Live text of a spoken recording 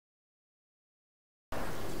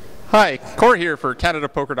Hi, Corey here for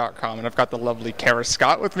CanadaPoker.com, and I've got the lovely Kara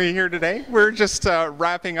Scott with me here today. We're just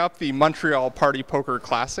wrapping up the Montreal Party Poker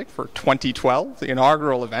Classic for 2012, the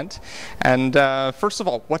inaugural event. And first of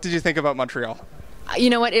all, what did you think about Montreal? You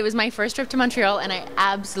know what, it was my first trip to Montreal and I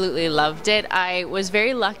absolutely loved it. I was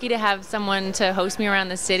very lucky to have someone to host me around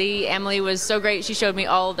the city. Emily was so great. She showed me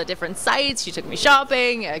all the different sites. She took me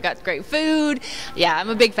shopping. I got great food. Yeah, I'm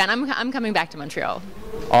a big fan. I'm coming back to Montreal.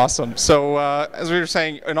 Awesome. So as we were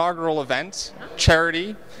saying, inaugural event,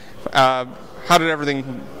 charity. How did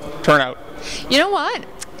everything turn out? You know what?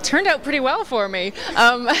 Turned out pretty well for me,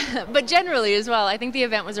 but generally as well, I think the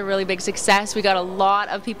event was a really big success. We got a lot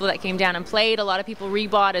of people that came down and played, a lot of people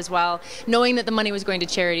rebought as well, knowing that the money was going to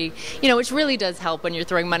charity, you know, which really does help when you're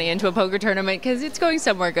throwing money into a poker tournament because it's going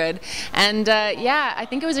somewhere good. And yeah, I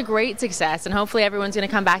think it was a great success, and hopefully everyone's going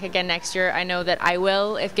to come back again next year. I know that I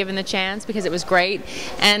will if given the chance because it was great,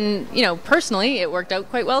 and you know, personally it worked out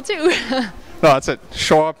quite well too. No, that's it.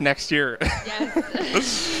 Show up next year.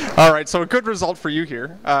 Yes. All right, so a good result for you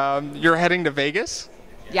here. You're heading to Vegas?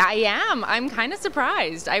 Yeah, I am. I'm kind of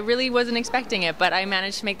surprised. I really wasn't expecting it, but I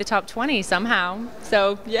managed to make the top 20 somehow.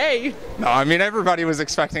 So, yay. No, I mean, everybody was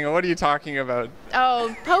expecting it. What are you talking about?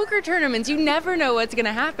 Oh, poker tournaments, you never know what's going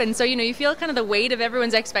to happen. So, you know, you feel kind of the weight of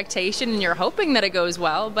everyone's expectation and you're hoping that it goes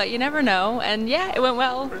well, but you never know. And yeah, it went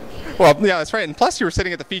well. Well, yeah, that's right. And plus you were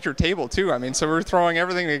sitting at the featured table too. I mean, so we're throwing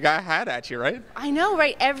everything the guy had at you, right? I know,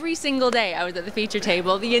 right? Every single day I was at the feature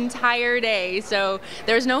table the entire day. So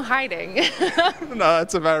there's no hiding. No,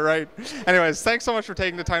 that's about right. Anyways, thanks so much for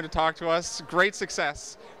taking the time to talk to us. Great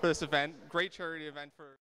success for this event. Great charity event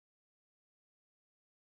for